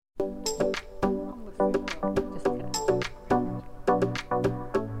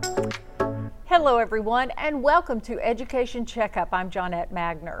Hello everyone and welcome to Education Checkup. I'm Johnette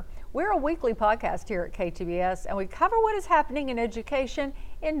Magner. We're a weekly podcast here at KTBS and we cover what is happening in education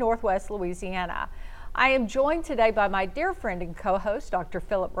in Northwest Louisiana. I am joined today by my dear friend and co-host, Dr.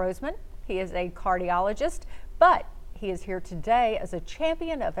 Phillip Rozeman. He is a cardiologist, but he is here today as a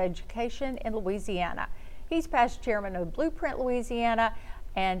champion of education in Louisiana. He's past chairman of Blueprint Louisiana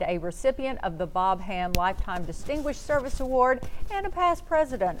and a recipient of the Bob Ham Lifetime Distinguished Service Award and a past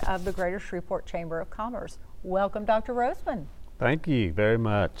president of the Greater Shreveport Chamber of Commerce. Welcome, Dr. Rozeman. Thank you very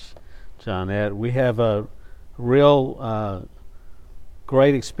much, Johnette. We have a real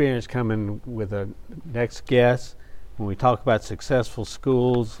great experience coming with our next guest. When we talk about successful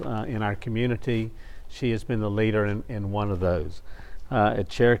schools in our community, she has been the leader in one of those. At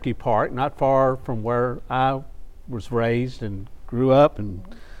Cherokee Park, not far from where I was raised and grew up and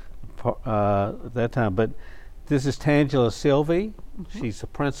at that time. But this is Tangela Sylvie. She's a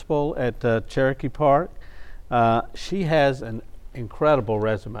principal at Cherokee Park. She has an incredible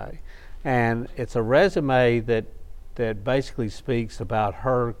resume, and it's a resume that basically speaks about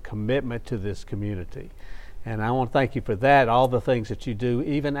her commitment to this community. And I want to thank you for that, all the things that you do,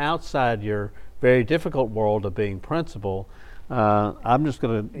 even outside your very difficult world of being principal. I'm just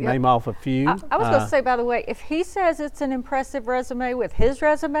going to name off a few. I was going to say, by the way, if he says it's an impressive resume with his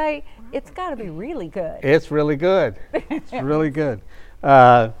resume, it's got to be really good. It's really good. It's really good.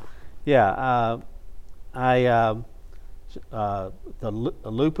 The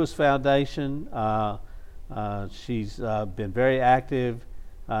Lupus Foundation, she's been very active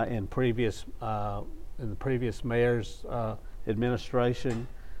in the previous mayor's administration.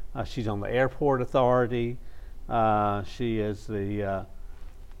 She's on the Airport Authority. She is the,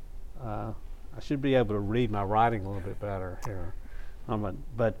 I should be able to read my writing a little bit better here.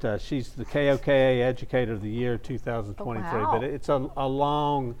 But she's the KOKA Educator of the Year 2023. Oh, wow. But it's a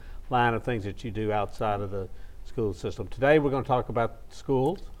long line of things that you do outside of the school system. Today we're going to talk about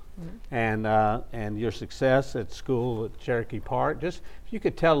schools and your success at school at Cherokee Park. Just if you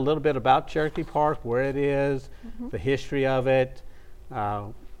could tell a little bit about Cherokee Park, where it is, the history of it,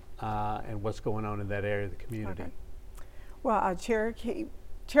 and what's going on in that area of the community. Okay. Well,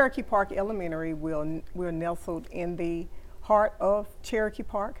 Cherokee Park Elementary, we're nestled in the heart of Cherokee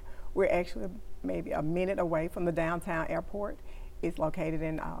Park. We're actually maybe a minute away from the downtown airport. It's located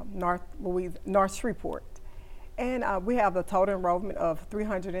in North Shreveport. And we have a total enrollment of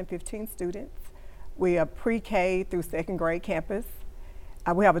 315 students. We are pre-K through second grade campus.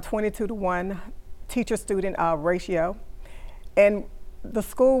 We have a 22-to-1 teacher-student ratio. And the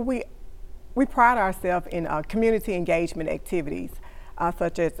school, we pride ourselves in community engagement activities,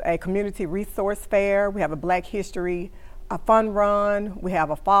 such as a community resource fair. We have a Black History fun run. We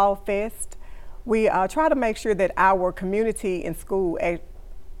have a fall fest. We try to make sure that our community and school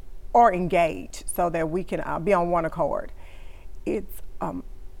are engaged so that we can be on one accord. It's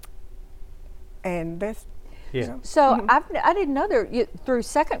and that's So I didn't know through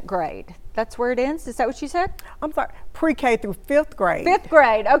second grade. That's where it ends? Is that what you said? I'm sorry, pre-K through fifth grade. Fifth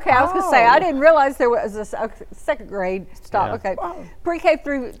grade, okay. I was going to say, I didn't realize there was a second grade stop. Yeah. Okay, Oh. Pre-K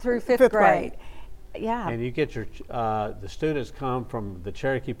through fifth grade. Yeah. And you get your, the students come from the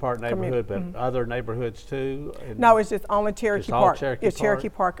Cherokee Park neighborhood, but other neighborhoods too? No, it's just only Cherokee all Park. Cherokee It's Park? Cherokee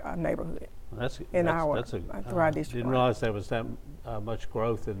Park neighborhood. Through our district. Didn't realize there was that much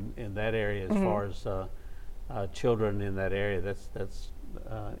growth in that area as far as children in that area. That's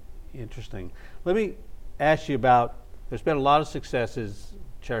interesting. Let me ask you about, there's been a lot of successes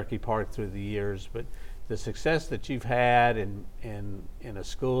Cherokee Park through the years, but the success that you've had in a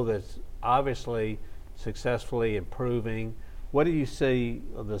school that's obviously successfully improving, what do you see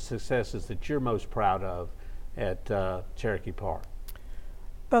are the successes that you're most proud of at Cherokee Park?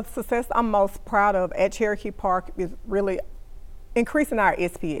 The success I'm most proud of at Cherokee Park is really increasing our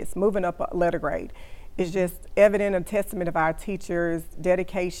SPS, moving up a letter grade. It's just evident and testament of our teachers'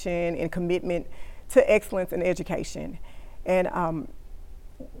 dedication and commitment to excellence in education. And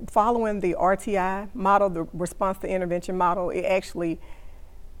following the RTI model, the response to intervention model, it actually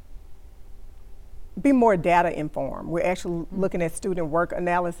be more data informed. We're actually looking at student work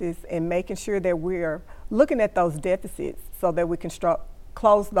analysis and making sure that we're looking at those deficits so that we can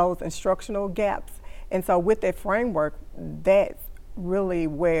close those instructional gaps. And so with that framework, that's really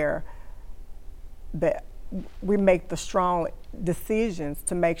where we make the strong decisions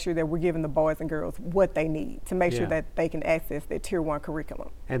to make sure that we're giving the boys and girls what they need to make sure that they can access their Tier 1 curriculum.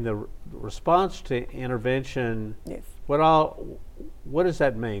 And the response to intervention, yes. What does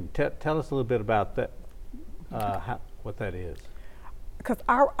that mean? Tell us a little bit about that, what that is. Because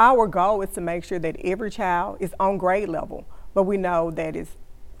our goal is to make sure that every child is on grade level, but we know that it's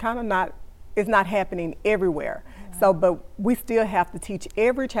kind of not it's not happening everywhere. So, but we still have to teach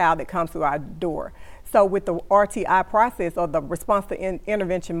every child that comes through our door. So with the RTI process, or the response to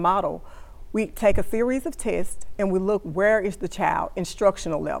intervention model, we take a series of tests and we look, where is the child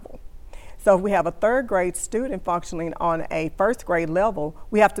instructional level. So if we have a third grade student functioning on a first grade level,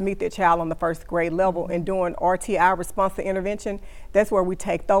 we have to meet that child on the first grade level. And doing RTI, response to intervention, that's where we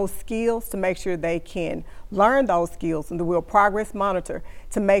take those skills to make sure they can learn those skills, and we'll progress monitor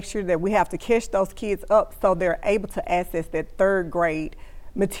to make sure that we have to catch those kids up so they're able to access that third grade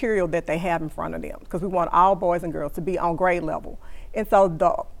material that they have in front of them, because we want all boys and girls to be on grade level. And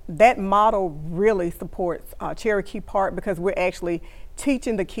so that model really supports Cherokee Park, because we're actually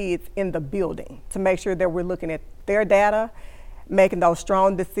teaching the kids in the building to make sure that we're looking at their data, making those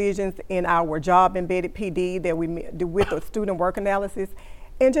strong decisions in our job embedded PD that we do with the student work analysis,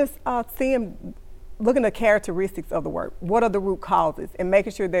 and just looking at characteristics of the work. What are the root causes, and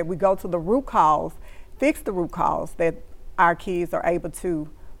making sure that we go to the root cause, fix the root cause, that our kids are able to,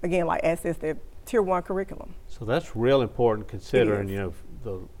 again, like access their Tier 1 curriculum. So that's real important, considering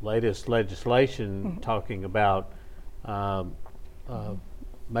the latest legislation talking about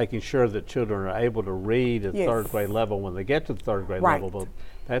making sure that children are able to read at third grade level when they get to the third grade level. But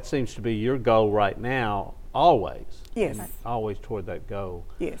that seems to be your goal right now, always. Yes. And always toward that goal.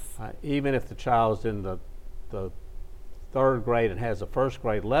 Yes. Even if the child's in the third grade and has a first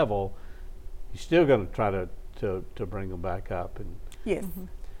grade level, you're still going to try to bring them back up. And yes.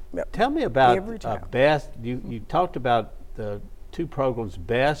 Yep. Tell me about BEST. You talked about the two programs,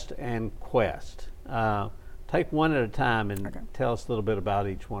 BEST and QUEST. Take one at a time and tell us a little bit about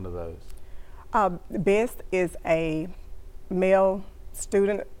each one of those. BEST is a male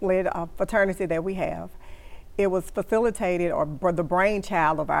student-led fraternity that we have. It was facilitated, or the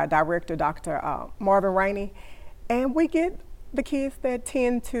brainchild of our director, Dr. Marvin Rainey, and we get the kids that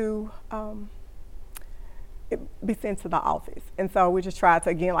tend to be sent to the office. And so we just try to,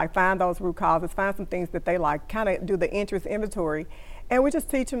 again, like, find those root causes, find some things that they like, kind of do the interest inventory, and we just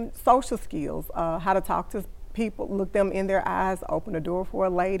teach them social skills, how to talk to people, look them in their eyes, open the door for a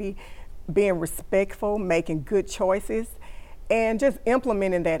lady, being respectful, making good choices, and just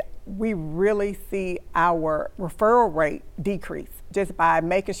implementing that. We really see our referral rate decrease just by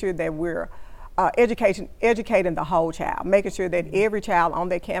making sure that we're educating the whole child, making sure that every child on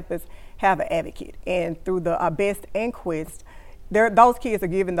their campus have an advocate. And through the BEST and QUEST, those kids are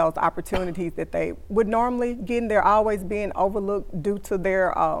given those opportunities that they would normally get, and they're always being overlooked due to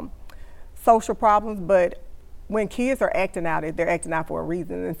their social problems. But when kids are acting out, they're acting out for a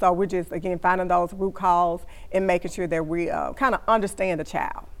reason. And so we're just, again, finding those root cause and making sure that we kind of understand the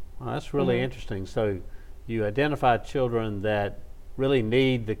child. Well, that's really interesting. So you identify children that really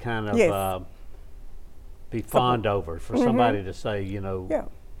need the kind of be fawned over, for somebody to say,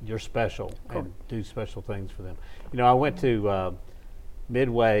 you're special, and do special things for them. I went to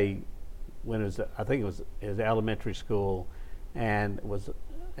Midway when it was, I think it was elementary school, and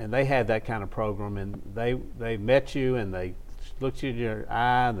they had that kind of program, and they met you and they looked you in your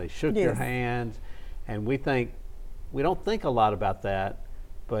eye and they shook your hands, and we don't think a lot about that,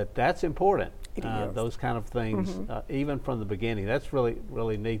 but that's important. Those kind of things, even from the beginning. That's really,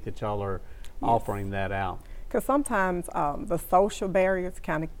 really neat that y'all are offering that out. Because sometimes the social barriers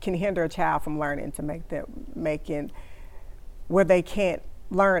kind of can hinder a child from learning, to making where they can't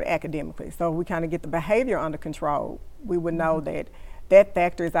learn academically. So we kind of get the behavior under control. We would know that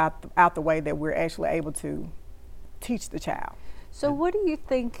factor is out the way, that we're actually able to teach the child. So what do you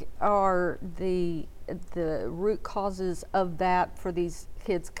think are the root causes of that for these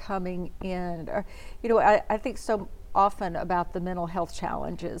kids coming in? I think so often about the mental health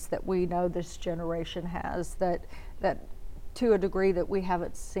challenges that we know this generation has, that to a degree that we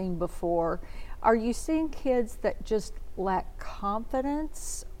haven't seen before. Are you seeing kids that just lack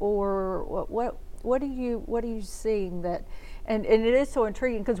confidence, or what are you seeing that? And it is so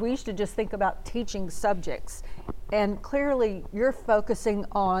intriguing, because we used to just think about teaching subjects, and clearly you're focusing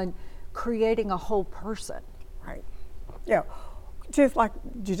on creating a whole person. Right. Yeah. Just like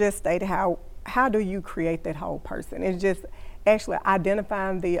you just stated, how do you create that whole person? It's just actually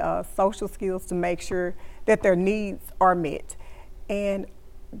identifying the social skills to make sure that their needs are met, and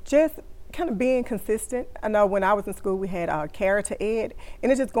just kind of being consistent. I know when I was in school, we had character ed,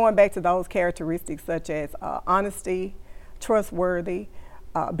 and it's just going back to those characteristics such as honesty, trustworthy,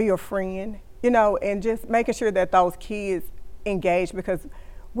 be a friend, and just making sure that those kids engage, because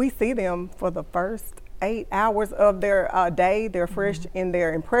we see them for the first 8 hours of their day. They're fresh and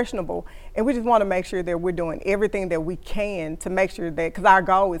they're impressionable, and we just want to make sure that we're doing everything that we can to make sure that, because our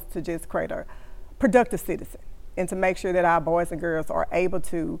goal is to just create a productive citizen, and to make sure that our boys and girls are able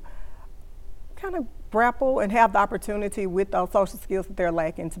to kind of grapple and have the opportunity with those social skills that they're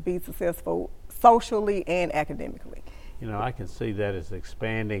lacking to be successful socially and academically. You know, I can see that as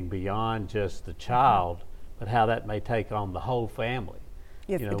expanding beyond just the child, but how that may take on the whole family.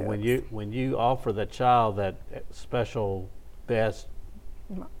 Yes, you know, it does. when you offer the child that special best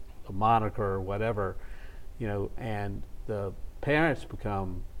moniker or whatever, you know, and the parents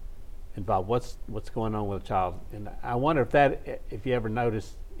become involved. What's going on with the child? And I wonder if you ever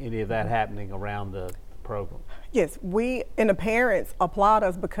noticed any of that happening around the program. Yes, we and the parents applaud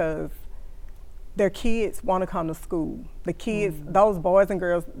us because their kids want to come to school. The kids, those boys and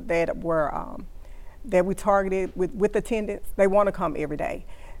girls that were that we targeted with attendance, they want to come every day.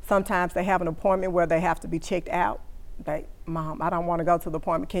 Sometimes they have an appointment where they have to be checked out. Mom, I don't want to go to the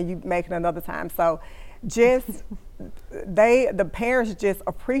appointment. Can you make it another time? So just the parents just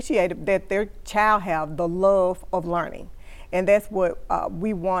appreciated that their child have the love of learning. And that's what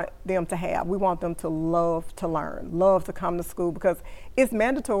we want them to have. We want them to love to learn, love to come to school, because it's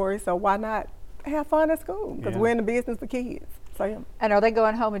mandatory, so why not have fun at school? Because we're in the business for kids. So, yeah. And are they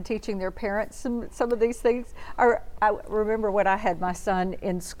going home and teaching their parents some of these things? Or I remember when I had my son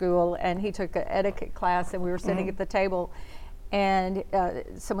in school and he took an etiquette class and we were sitting at the table and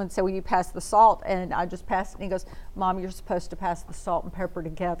someone said, will you pass the salt? And I just passed it and he goes, Mom, you're supposed to pass the salt and pepper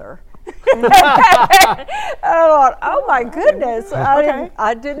together. I thought, oh my goodness,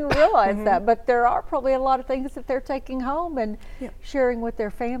 I didn't realize that. But there are probably a lot of things that they're taking home and sharing with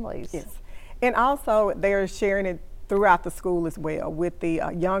their families. Yes, and also they're sharing it throughout the school as well with the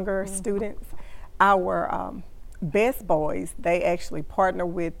younger students. Our best boys, they actually partner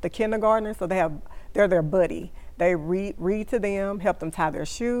with the kindergartners, so they're their buddy. They read to them, help them tie their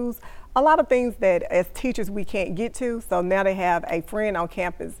shoes. A lot of things that as teachers we can't get to, so now they have a friend on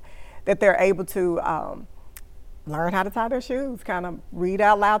campus that they're able to learn how to tie their shoes, kind of read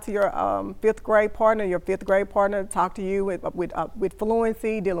out loud to your fifth grade partner, talk to you with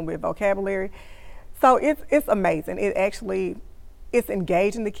fluency, dealing with vocabulary. So it's amazing. It's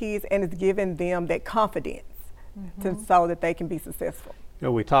engaging the kids and it's giving them that confidence so that they can be successful. You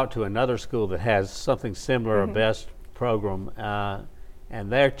know, we talked to another school that has something similar, a BEST program,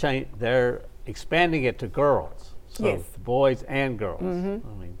 and they're expanding it to girls. So boys and girls. I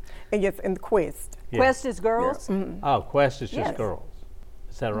mean, and yes, and Quest. Quest is girls? Oh, Quest is just girls.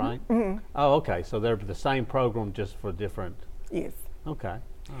 Is that right? Oh, okay. So they're the same program, just for different. Yes. Okay.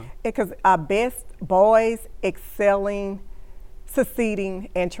 Because our best boys excelling, succeeding,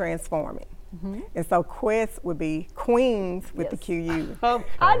 and transforming. And so Quest would be Queens with the QU. Okay.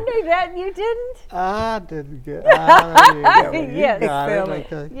 I knew that and you didn't. I didn't get Yes. Excelling.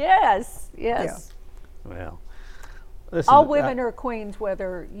 Okay. Yes. Yeah. Well, listen, all women are queens,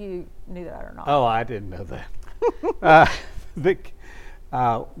 whether you knew that or not. Oh, I didn't know that.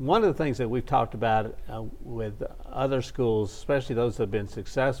 One of the things that we've talked about with other schools, especially those that have been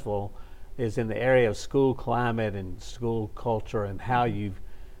successful, is in the area of school climate and school culture and how you've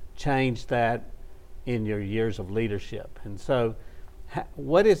changed that in your years of leadership. And so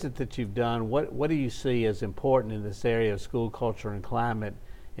what is it that you've done? What do you see as important in this area of school culture and climate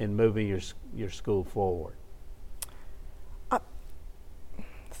in moving your school forward?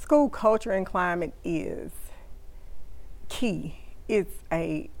 School culture and climate is key. It's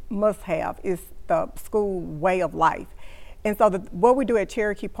a must-have. It's the school way of life. And so what we do at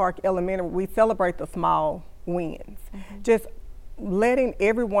Cherokee Park Elementary, we celebrate the small wins. Just letting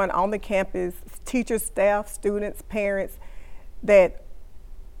everyone on the campus, teachers, staff, students, parents, that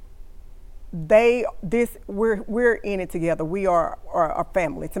we're in it together. We are a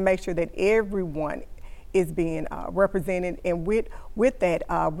family, to make sure that everyone is being represented. And with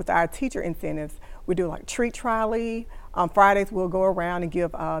that, with our teacher incentives, we do like treat trolley. On Fridays, we'll go around and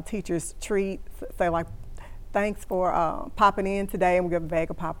give teachers treats, say like, thanks for popping in today, and we'll give a bag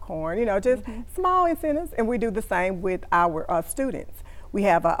of popcorn, you know, just small incentives. And we do the same with our students. We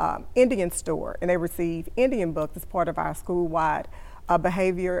have an Indian store, and they receive Indian books as part of our school-wide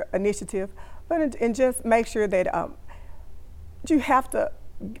behavior initiative. And just make sure that you have to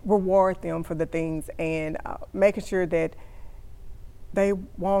reward them for the things, and making sure that they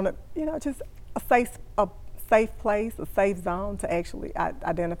want to, you know, just a safe place, a safe zone to actually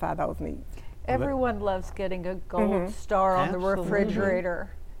identify those needs. Everyone loves getting a gold star on the refrigerator.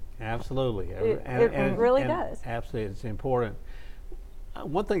 Absolutely. It really does. Absolutely, it's important.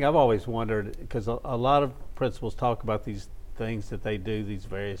 One thing I've always wondered, because a lot of principals talk about these things that they do, these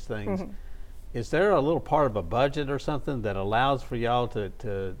various things. Is there a little part of a budget or something that allows for y'all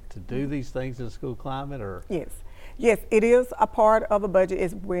to do these things in school climate? Or Yes. Yes, it is a part of a budget.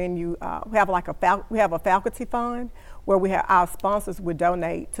 Is when you we have like we have a faculty fund where we have our sponsors would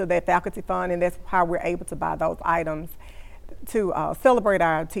donate to that faculty fund, and that's how we're able to buy those items to celebrate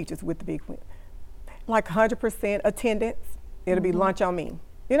our teachers with the big win. Like 100% attendance, it'll be lunch on me.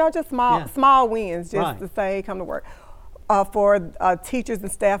 You know, just small wins, just to say come to work. For teachers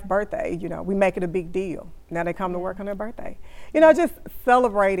and staff birthday, you know, we make it a big deal. Now they come to work on their birthday. You know, just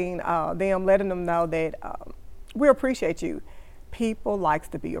celebrating them, letting them know that we appreciate you. People likes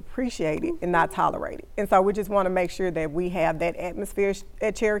to be appreciated and not tolerated. And so we just want to make sure that we have that atmosphere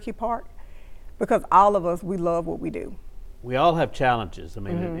at Cherokee Park, because all of us, we love what we do. We all have challenges, I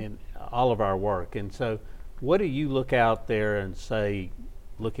mean, in all of our work. And so what do you look out there and say,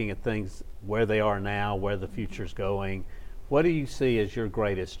 looking at things where they are now, where the future's going, what do you see as your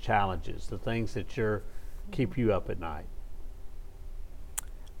greatest challenges, the things that keep you up at night?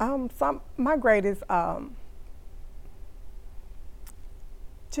 My greatest,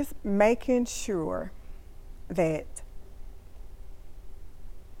 just making sure that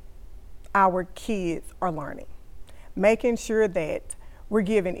our kids are learning, making sure that we're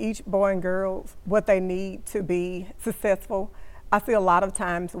giving each boy and girl what they need to be successful. I see a lot of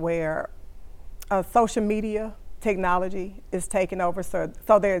times where social media technology is taking over, so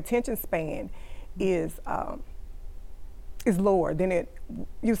their attention span is lower than it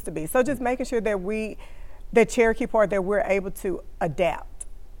used to be. So just making sure that Cherokee Park, that we're able to adapt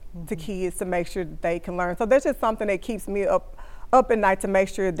to kids to make sure that they can learn. So that's just something that keeps me up at night, to make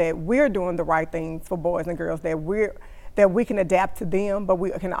sure that we're doing the right things for boys and girls, that we can adapt to them, but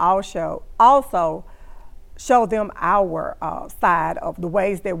we can also show them our side of the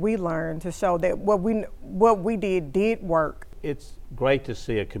ways that we learn, to show that what we did work. It's great to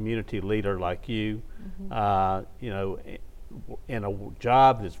see a community leader like you, you know, in a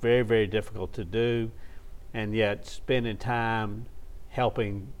job that's very, very difficult to do, and yet spending time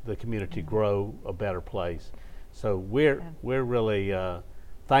helping the community grow a better place. So we're really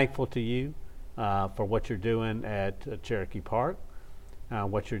thankful to you for what you're doing at Cherokee Park,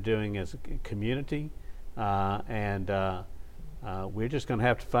 what you're doing as a community, and we're just going to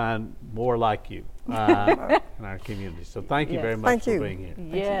have to find more like you in our community. So thank you very much for being here.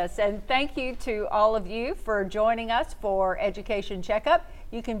 Yes, and thank you to all of you for joining us for Education Checkup.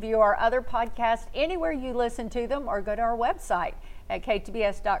 You can view our other podcasts anywhere you listen to them, or go to our website at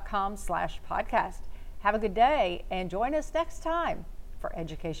ktbs.com/podcast. Have a good day and join us next time for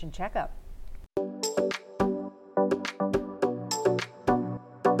Education Checkup.